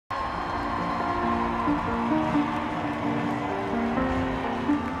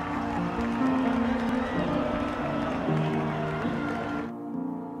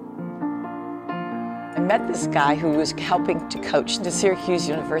met this guy who was helping to coach the Syracuse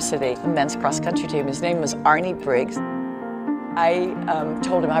University men's cross-country team. His name was Arnie Briggs. I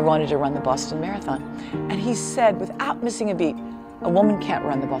told him I wanted to run the Boston Marathon. And he said, without missing a beat, a woman can't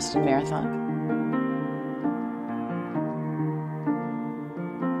run the Boston Marathon.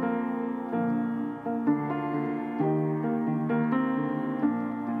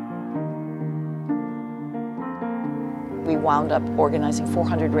 We wound up organizing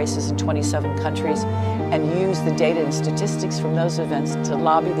 400 races in 27 countries and used the data and statistics from those events to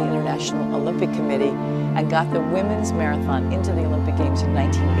lobby the International Olympic Committee and got the women's marathon into the Olympic Games in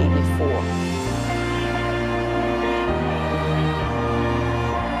 1984.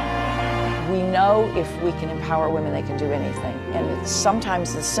 We know if we can empower women, they can do anything. And it's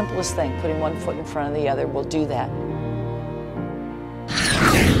sometimes the simplest thing, putting one foot in front of the other, will do that.